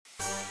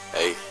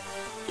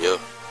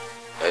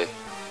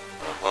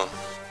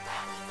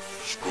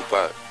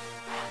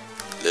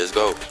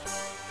go.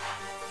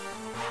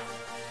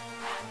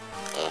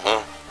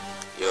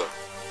 Yeah.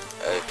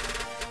 Hey.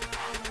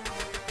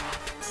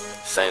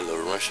 Saint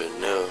Laurent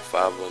Chanel,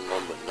 5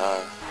 number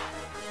 9.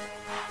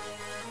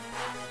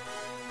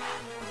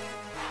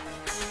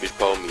 Bitch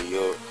pull me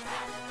up.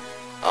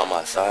 On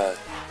my side.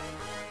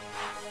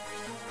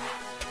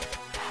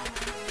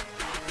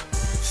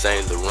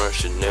 Saint Laurent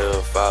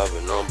Chanel,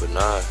 5 number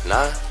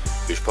 9.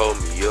 Bitch pull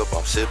me up,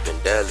 I'm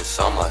sippin' Dallas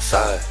on my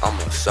side.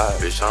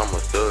 Bitch, I'm a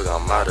thug,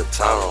 I'm out of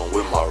town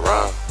with my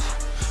rhymes.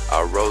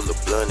 I roll a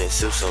blunt and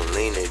sip some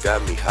lean, it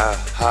got me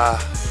high.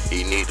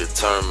 He need a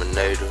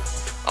Terminator,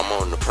 I'm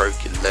on the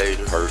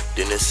percolator. Hurt,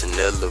 then it's an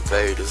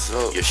elevator.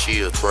 Yeah,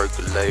 she a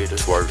twerkalator.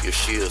 Twerk, yeah,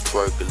 she a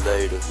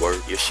twerkalator.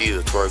 Work, yeah, she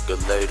a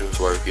twerkalator.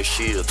 Twerk, yeah,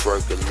 she a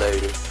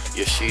twerkalator.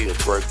 Yeah, she a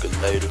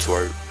twerkalator.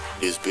 Twerk.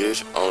 This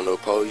bitch on the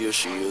pole, yeah,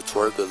 she a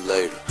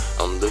twerkalator.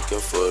 I'm looking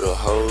for the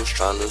hoes,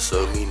 tryna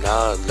sub me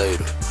now or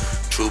later.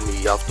 Chew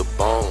me off the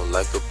bone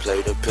like a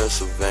plate in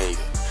Pennsylvania.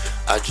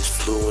 I just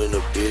flew in a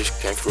bitch,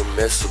 came from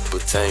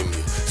Mesopotamia.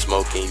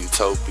 Smoking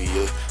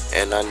utopia,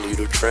 and I need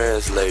a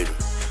translator.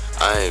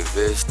 I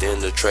invest in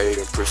the trade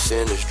and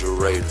percentage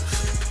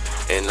durators.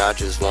 And I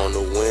just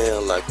wanna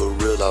win like a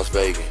real Las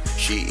Vegas.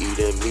 She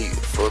eating meat,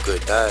 fuck her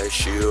diet,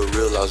 she a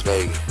real Las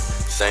Vegas.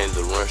 Saint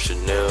Laurent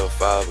Chanel,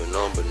 5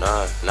 number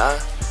 9.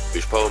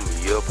 Bitch pull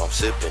me up, I'm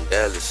sippin'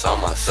 Dallas on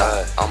my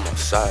side.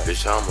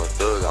 Bitch, I'm a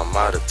thug, I'm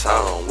out of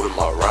town with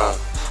my rhymes.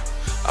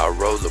 I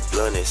roll a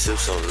blunt and sip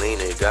some lean,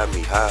 it got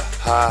me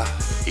high.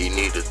 He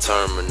need a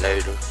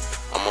Terminator,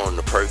 I'm on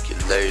the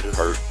percolator.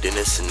 Hurt, then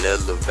it's an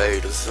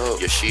elevator.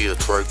 Yeah, she a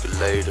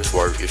twerkalator.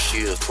 Twerk, yeah,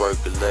 she a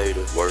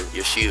twerkalator. Work,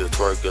 yeah, she a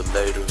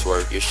twerkalator.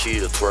 Twerk, yeah, she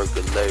a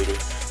twerkalator.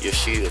 Yeah,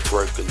 she a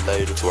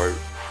twerkalator. Twerk,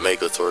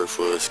 make a twerk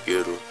for a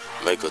skittle.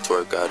 Make her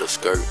twerk out her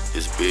skirt.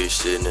 This bitch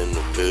sitting in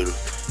the middle,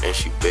 and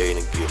she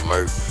begging to get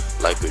murked.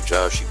 Like her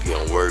job, she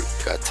getting work.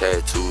 Got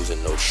tattoos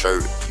and no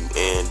shirt. You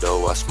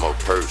endo, I smoke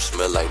perks.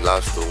 Smell like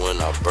lobster when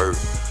I burp.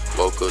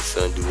 Woke up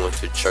Sunday, went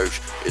to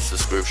church. It's a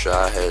scripture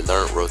I had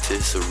learned.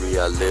 Rotisserie,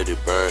 I let it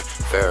burn.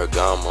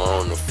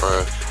 Farragamo on the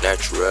front.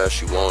 Natural,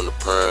 she want a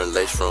perm.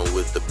 Lace front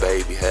with the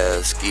baby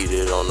hair.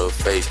 Skeeted on her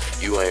face.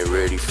 You ain't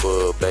ready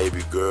for a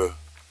baby girl.